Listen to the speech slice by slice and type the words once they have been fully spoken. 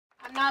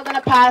I'm now going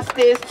to pass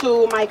this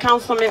to my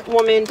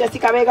councilwoman,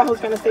 Jessica Vega, who's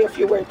going to say a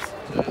few words.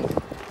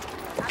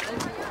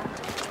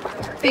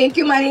 Thank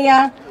you,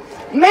 Maria.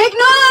 Make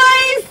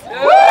noise! Woo!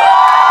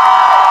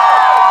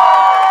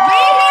 We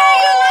hear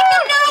you! Let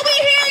them know we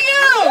hear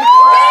you!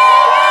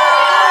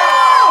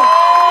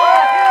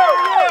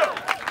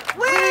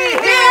 We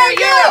hear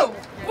you!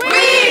 We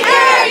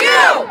hear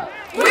you!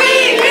 We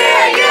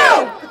hear you!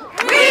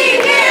 We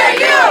hear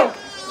you!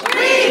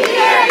 We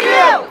hear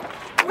you!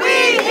 We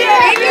hear you!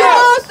 Thank you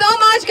all so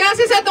much.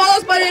 Gracias a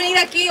todos por venir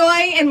aquí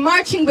hoy and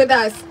marching with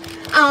us.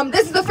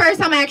 This is the first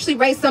time I actually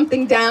write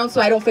something down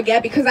so I don't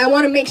forget, because I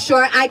want to make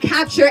sure I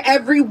capture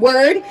every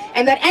word,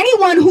 and that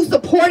anyone who's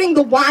supporting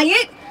the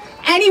Wyatt,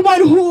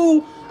 anyone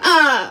who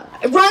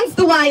runs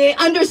the Wyatt,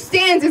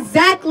 understands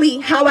exactly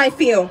how I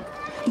feel.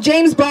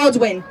 James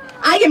Baldwin,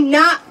 I am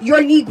not your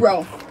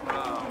Negro.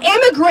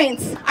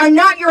 Immigrants are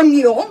not your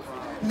mule.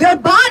 Their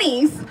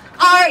bodies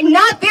are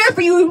not there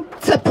for you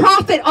to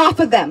profit off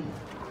of them.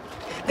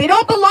 They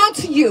don't belong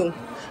to you.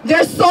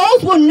 Their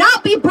souls will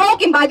not be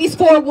broken by these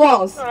four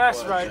walls. Oh,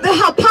 that's right. The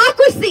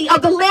hypocrisy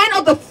of the land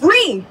of the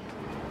free,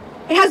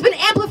 it has been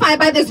amplified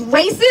by this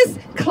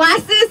racist,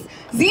 classist,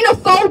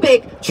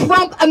 xenophobic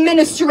Trump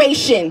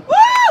administration. Woo!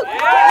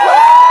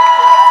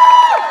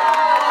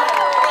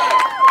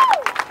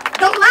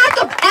 The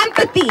lack of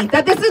empathy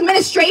that this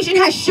administration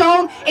has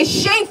shown is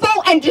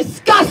shameful and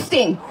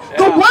disgusting.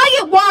 The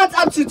Wyatt wants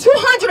up to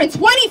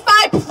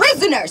 225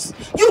 prisoners.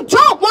 You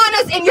don't want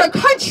us in your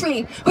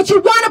country, but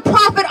you want to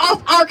profit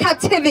off our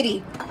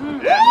captivity.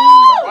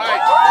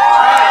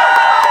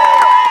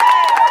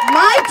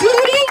 My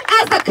duty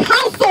as a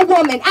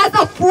councilwoman, as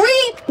a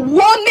free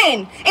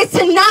woman, is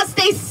to not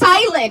stay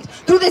silent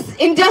through this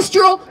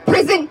industrial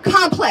prison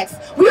complex.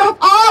 We have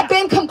all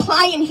been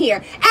compliant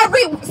here,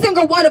 every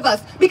single one of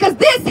us, because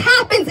this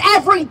happens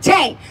every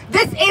day.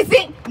 This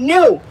isn't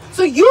new.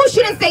 So you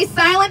shouldn't stay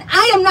silent.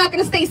 I am not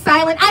going to stay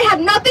silent. I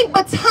have nothing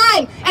but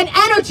time and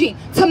energy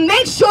to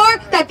make sure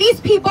that these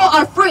people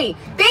are free.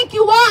 Thank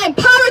you all, and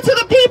power to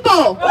the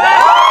people.